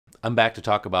I'm back to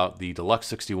talk about the Deluxe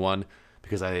 61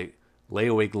 because I lay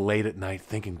awake late at night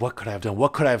thinking, what could I have done?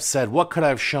 What could I have said? What could I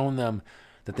have shown them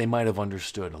that they might have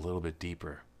understood a little bit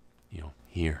deeper? You know,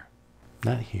 here.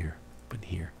 Not here, but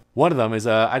here. One of them is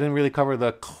I didn't really cover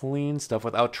the clean stuff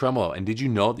without tremolo. And did you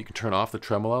know that you can turn off the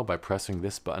tremolo by pressing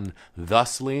this button?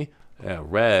 Thusly,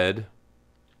 red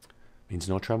means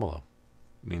no tremolo.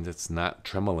 It means it's not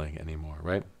tremoling anymore,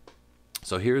 right?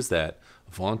 So here's that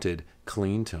vaunted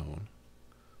clean tone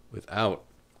without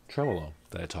tremolo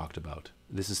that I talked about.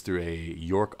 This is through a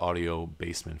York Audio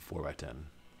Bassman 4x10.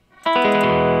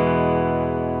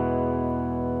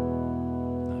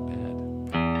 Not bad.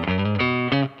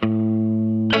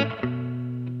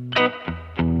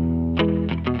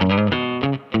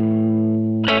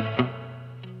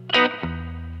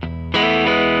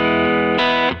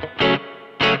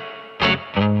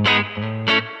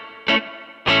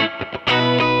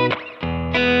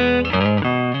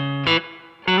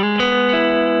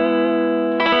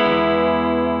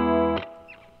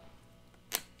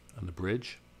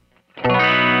 Bridge. A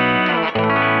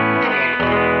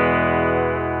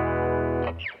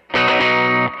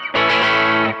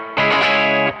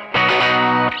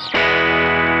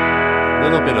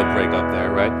little bit of break up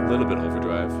there, right? A little bit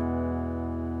overdrive.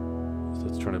 So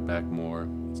let's turn it back more.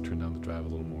 Let's turn down the drive a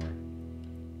little more.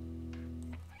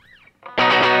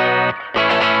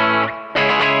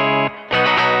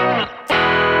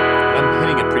 I'm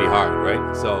hitting it pretty hard,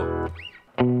 right? So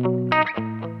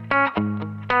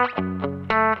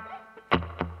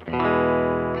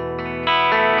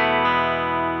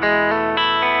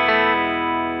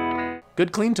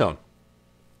good clean tone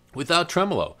without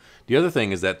tremolo. The other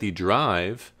thing is that the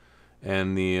drive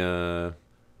and the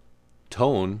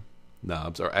tone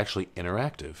knobs are actually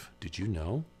interactive. Did you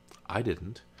know? I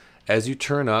didn't. As you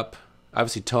turn up,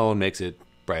 obviously tone makes it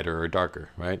brighter or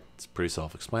darker, right? It's pretty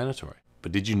self-explanatory.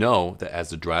 But did you know that as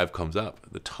the drive comes up,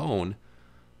 the tone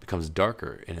becomes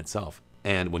darker in itself?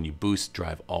 And when you boost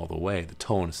drive all the way, the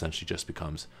tone essentially just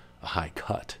becomes a high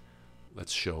cut.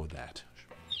 Let's show that.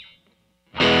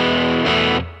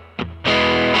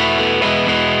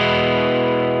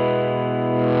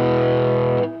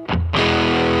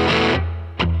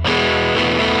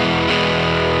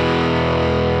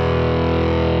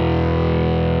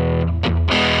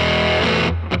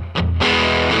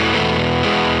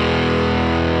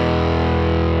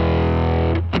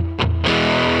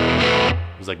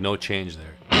 There's like no change there.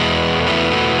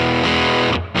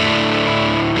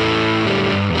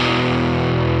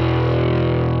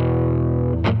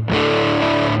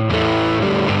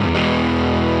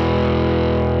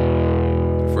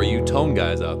 Tone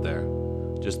guys out there,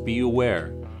 just be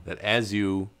aware that as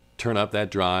you turn up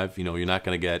that drive, you know, you're not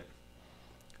going to get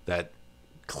that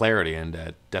clarity and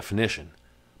that definition.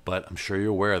 But I'm sure you're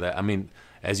aware of that. I mean,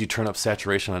 as you turn up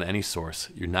saturation on any source,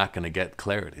 you're not going to get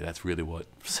clarity. That's really what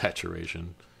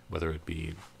saturation, whether it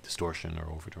be distortion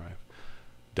or overdrive,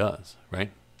 does,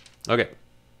 right? Okay.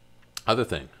 Other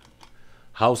thing,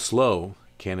 how slow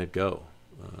can it go?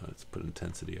 Let's put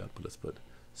intensity up, but let's put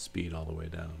speed all the way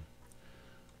down.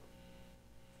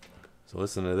 So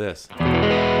listen to this.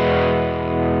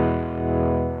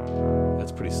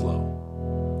 That's pretty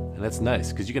slow. And that's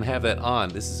nice, because you can have that on.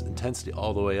 This is intensity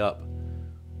all the way up.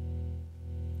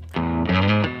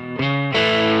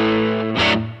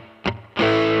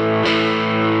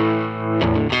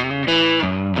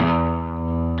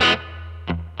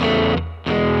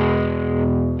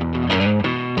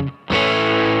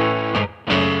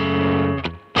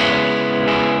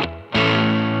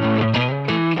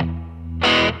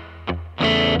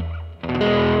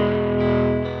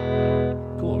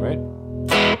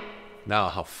 Now,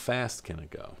 how fast can it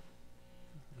go?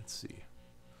 Let's see.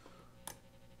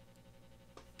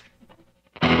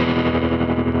 You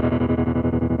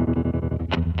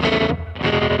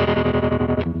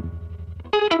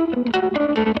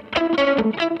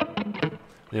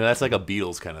know, that's like a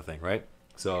Beatles kind of thing, right?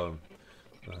 So,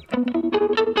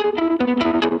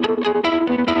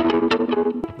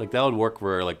 like that would work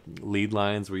for like lead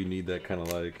lines where you need that kind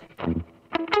of like.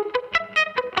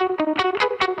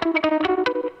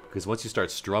 Because once you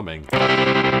start strumming,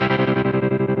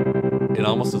 it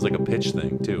almost is like a pitch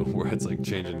thing too, where it's like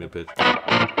changing the pitch.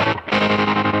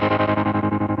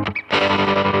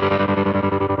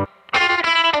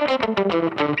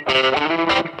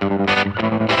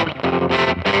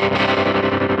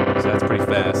 So that's pretty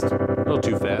fast. A little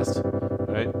too fast,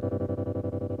 right?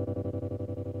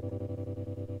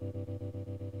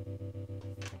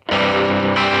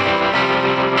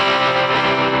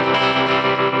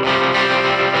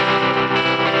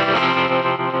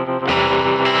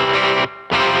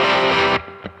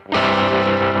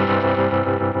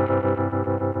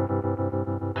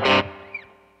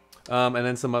 And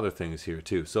then some other things here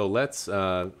too. So let's,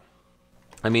 I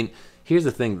mean, here's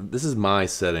the thing. This is my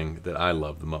setting that I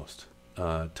love the most.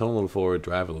 Tone a little forward,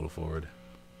 drive a little forward.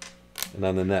 And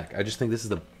on the neck, I just think this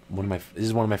is one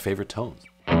of my favorite tones.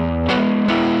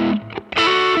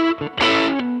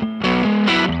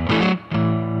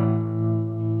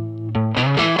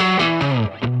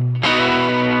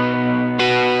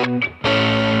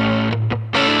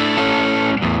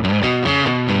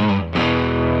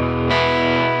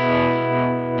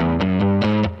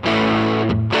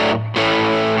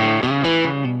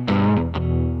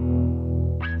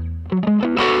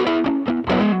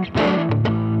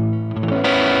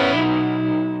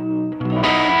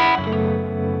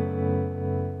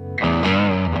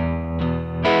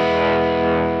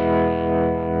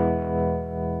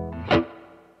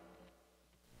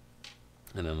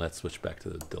 And then let's switch back to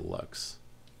the Deluxe.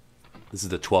 This is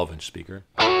the 12-inch speaker.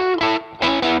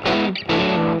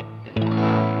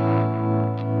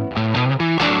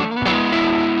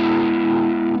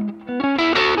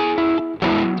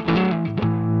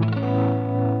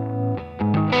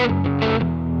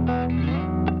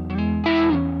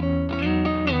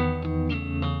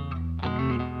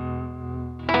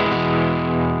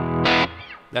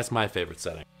 That's my favorite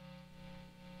setting.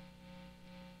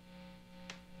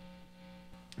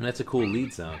 And that's a cool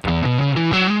lead sound.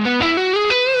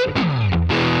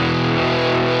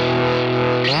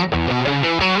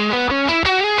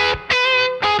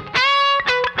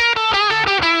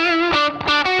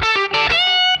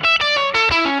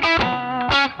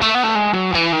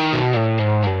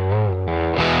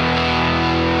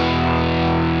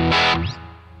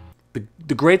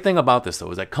 The great thing about this,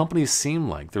 though, is that companies seem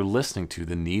like they're listening to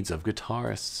the needs of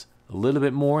guitarists a little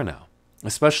bit more now.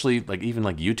 Especially even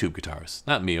YouTube guitarists.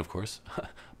 Not me, of course,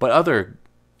 but other,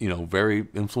 very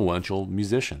influential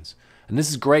musicians. And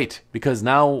this is great because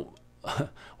now,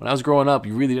 when I was growing up,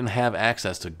 you really didn't have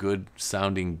access to good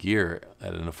sounding gear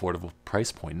at an affordable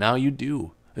price point. Now you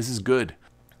do. This is good.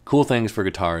 Cool things for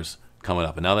guitars coming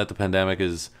up. And now that the pandemic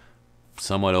is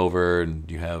somewhat over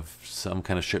and you have some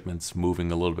kind of shipments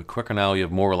moving a little bit quicker now, you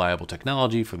have more reliable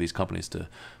technology for these companies to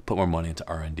put more money into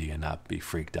R&D and not be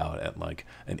freaked out at like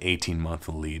an 18-month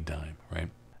lead time, right?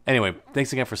 Anyway,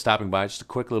 thanks again for stopping by. Just a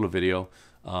quick little video.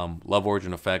 Love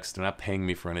Origin Effects. They're not paying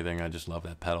me for anything. I just love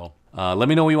that pedal. Let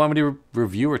me know what you want me to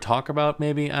review or talk about,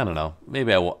 maybe. I don't know.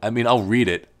 Maybe I will. I mean, I'll read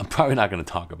it. I'm probably not going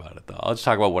to talk about it, though. I'll just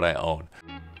talk about what I own.